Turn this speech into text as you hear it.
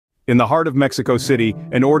In the heart of Mexico City,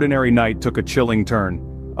 an ordinary night took a chilling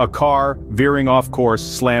turn. A car, veering off course,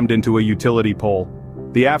 slammed into a utility pole.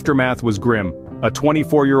 The aftermath was grim. A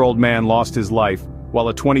 24-year-old man lost his life, while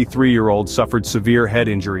a 23-year-old suffered severe head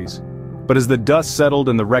injuries. But as the dust settled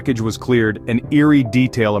and the wreckage was cleared, an eerie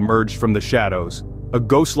detail emerged from the shadows. A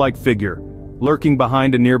ghost-like figure, lurking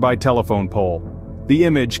behind a nearby telephone pole. The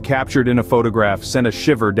image, captured in a photograph, sent a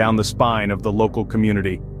shiver down the spine of the local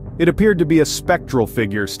community. It appeared to be a spectral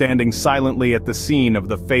figure standing silently at the scene of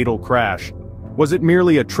the fatal crash. Was it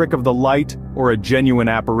merely a trick of the light, or a genuine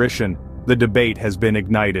apparition? The debate has been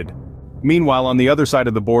ignited. Meanwhile, on the other side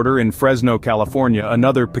of the border in Fresno, California,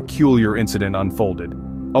 another peculiar incident unfolded.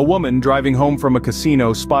 A woman driving home from a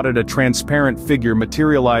casino spotted a transparent figure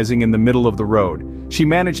materializing in the middle of the road. She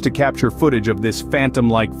managed to capture footage of this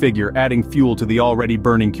phantom-like figure, adding fuel to the already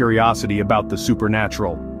burning curiosity about the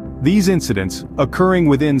supernatural. These incidents, occurring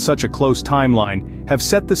within such a close timeline, have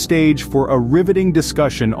set the stage for a riveting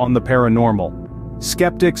discussion on the paranormal.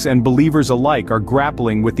 Skeptics and believers alike are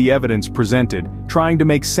grappling with the evidence presented, trying to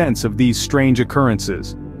make sense of these strange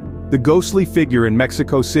occurrences. The ghostly figure in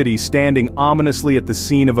Mexico City standing ominously at the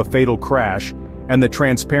scene of a fatal crash, and the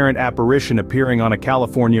transparent apparition appearing on a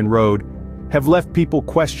Californian road, have left people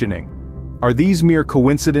questioning. Are these mere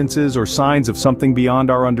coincidences or signs of something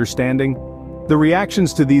beyond our understanding? The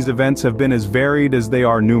reactions to these events have been as varied as they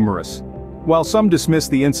are numerous. While some dismiss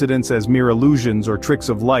the incidents as mere illusions or tricks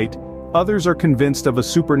of light, others are convinced of a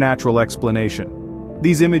supernatural explanation.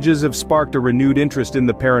 These images have sparked a renewed interest in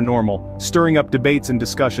the paranormal, stirring up debates and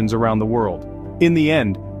discussions around the world. In the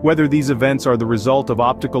end, whether these events are the result of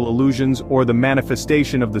optical illusions or the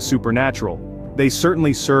manifestation of the supernatural, they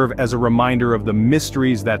certainly serve as a reminder of the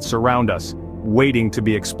mysteries that surround us, waiting to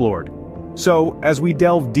be explored. So, as we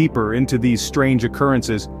delve deeper into these strange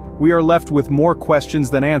occurrences, we are left with more questions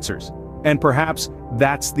than answers. And perhaps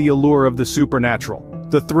that's the allure of the supernatural,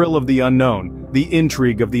 the thrill of the unknown, the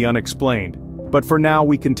intrigue of the unexplained. But for now,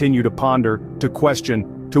 we continue to ponder, to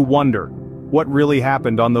question, to wonder. What really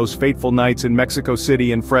happened on those fateful nights in Mexico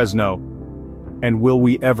City and Fresno? And will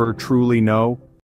we ever truly know?